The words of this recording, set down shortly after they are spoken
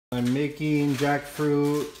I'm making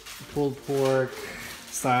jackfruit pulled pork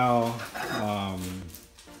style. Oh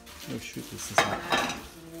shoot, this is hot.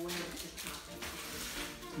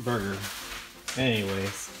 Burger.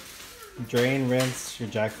 Anyways, drain, rinse your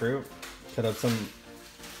jackfruit. Cut up some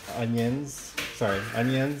onions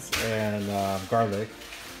and garlic.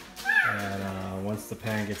 And once the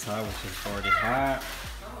pan gets hot, which is already hot,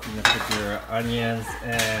 you're gonna put your onions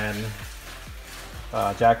and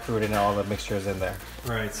jackfruit and all the mixtures in there.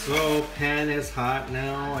 Alright, so pan is hot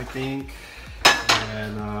now, I think.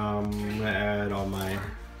 And I'm gonna add all my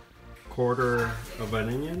quarter of an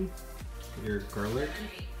onion, your garlic,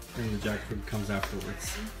 and the jackfruit comes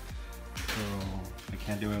afterwards. So I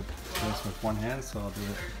can't do it just with one hand, so I'll do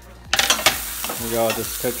it. There we go,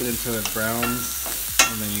 just cook it until it browns,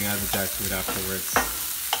 and then you add the jackfruit afterwards.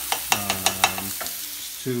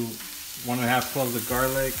 1.5 cloves of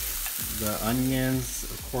garlic, the onions,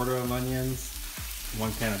 a quarter of onions,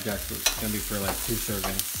 1 can of jackfruit. It's gonna be for like 2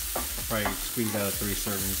 servings. Probably squeeze out 3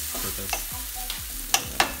 servings for this.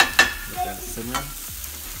 Let that simmer.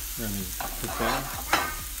 Then cook that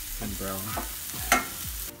and brown.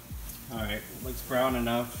 Alright, looks brown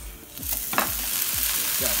enough.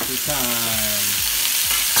 Jackfruit time.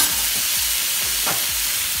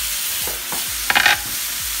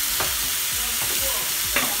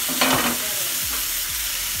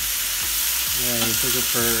 And you cook it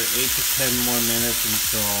for 8 to 10 more minutes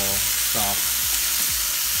until soft.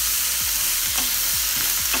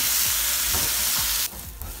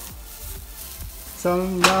 So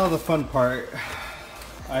now the fun part.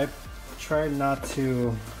 I tried not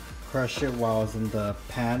to crush it while I was in the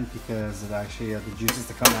pan because it actually the juices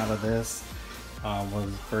that come out of this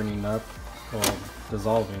was burning up or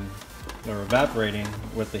dissolving or evaporating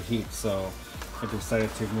with the heat. So I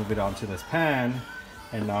decided to move it onto this pan.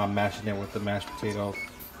 And now I'm mashing it with the mashed potato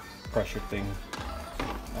crusher thing.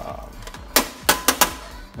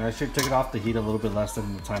 I actually took it off the heat a little bit less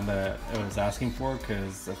than the time that it was asking for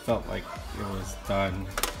because it felt like it was done.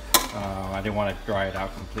 I didn't want to dry it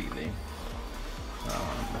out completely.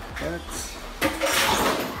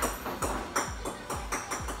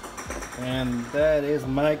 And that is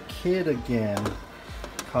my kid again,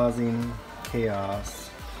 causing chaos.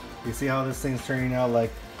 You see how this thing's turning out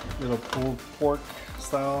like little pulled pork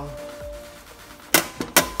style?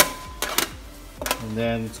 And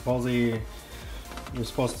then supposedly you're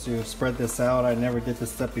supposed to spread this out. I never did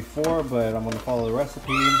this step before, but I'm gonna follow the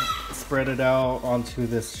recipe. Spread it out onto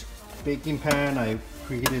this baking pan. I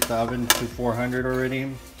preheated the oven to 400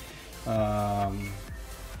 already.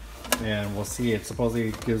 And we'll see, it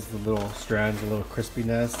supposedly gives the little strands a little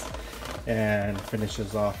crispiness and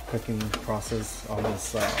finishes off cooking process on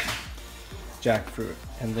this jackfruit.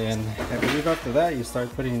 And then I believe after that you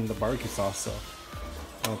start putting the barbecue sauce. So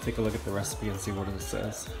I'll take a look at the recipe and see what it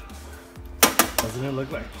says. Doesn't it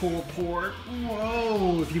look like pulled pork?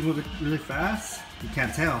 Whoa! If you move it really fast, you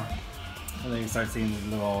can't tell. And then you start seeing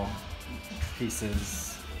the little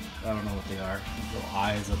pieces. I don't know what they are. Little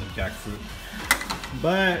eyes of the jackfruit.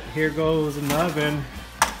 But here goes in the oven.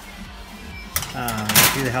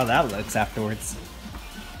 See how that looks afterwards.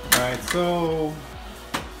 Alright, so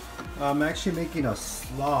I'm actually making a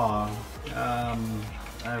slaw. I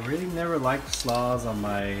really never liked slaws on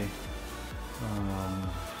my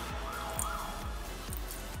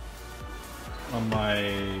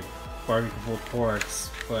barbecue pulled porks,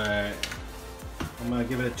 but I'm gonna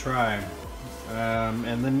give it a try.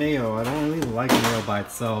 And the mayo, I don't really like mayo by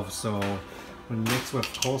itself, so when mixed with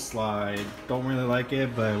coleslaw, I don't really like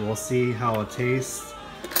it, but we'll see how it tastes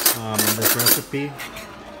in this recipe.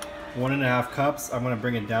 1.5 cups. I'm gonna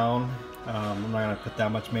bring it down. I'm not gonna put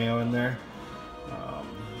that much mayo in there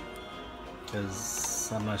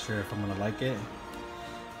because I'm not sure if I'm gonna like it.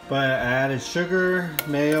 But I added sugar,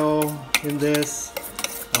 mayo in this,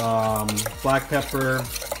 black pepper,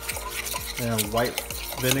 and white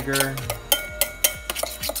vinegar,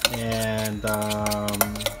 and I'll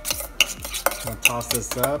toss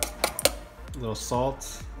this up, a little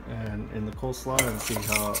salt, and in the coleslaw, and see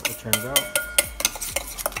how it turns out.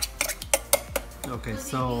 Okay,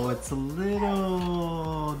 so it's a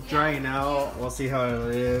little drying out. We'll see how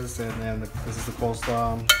it is, and then this is the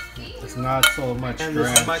coleslaw. It's not so much drenched. And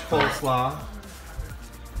this is my coleslaw.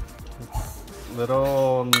 It's a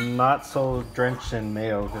little not so drenched in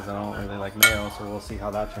mayo because I don't really like mayo, so we'll see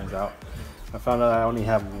how that turns out. I found out I only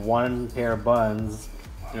have 1 pair of buns,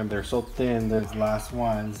 and they're so thin, those last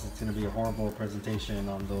ones, it's going to be a horrible presentation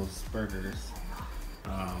on those burgers.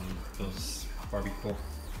 Those barbecue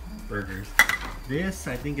burgers. This,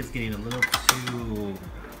 I think, is getting a little too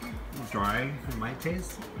dry in my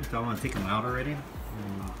taste, so I'm going to take them out already.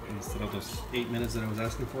 instead of those 8 minutes that I was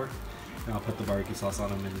asking for. And I'll put the barbecue sauce on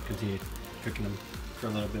them and continue cooking them for a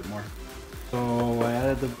little bit more. So I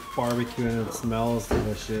added the barbecue and it smells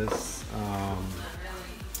delicious.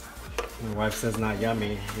 My wife says not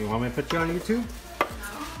yummy. You want me to put you on YouTube?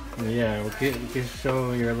 Yeah, we can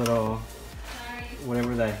show your little,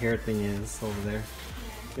 whatever that hair thing is over there.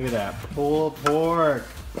 Look at that, pulled pork.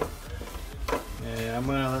 And I'm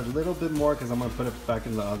gonna add a little bit more because I'm gonna put it back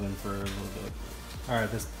in the oven for a little bit. All right,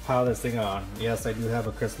 let's pile this thing on. Yes, I do have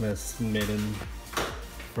a Christmas midden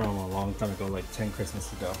from a long time ago, like 10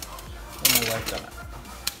 Christmas ago. And my wife done it.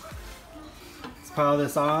 Let's pile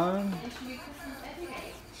this on.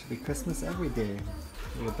 Should be Christmas every day.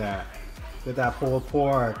 Look at that. Look at that pulled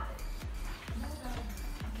pork.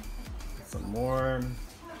 Get some more.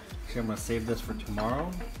 Actually, I'm gonna save this for tomorrow,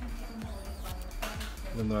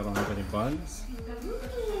 even though I don't have any buns.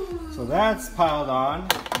 So that's piled on.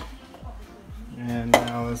 And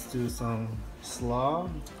now let's do some slaw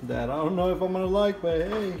that I don't know if I'm gonna like, but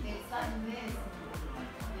hey.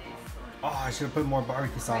 Oh, I should have put more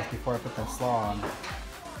barbecue sauce before I put that slaw on.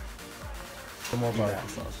 Some more barbecue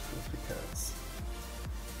sauce just because.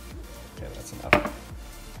 Okay, that's enough.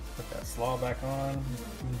 Put that slaw back on.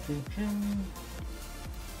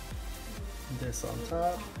 This on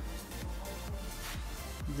top.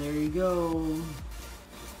 There you go.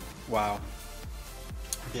 Wow.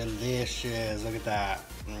 Delicious. Look at that.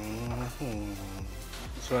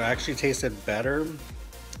 So it actually tasted better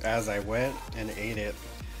as I went and ate it.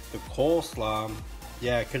 The coleslaw,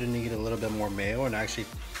 yeah, I could have needed a little bit more mayo and actually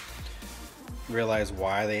realized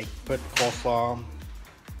why they put coleslaw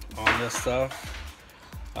on this stuff.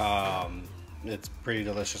 It's pretty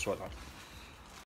delicious whatnot.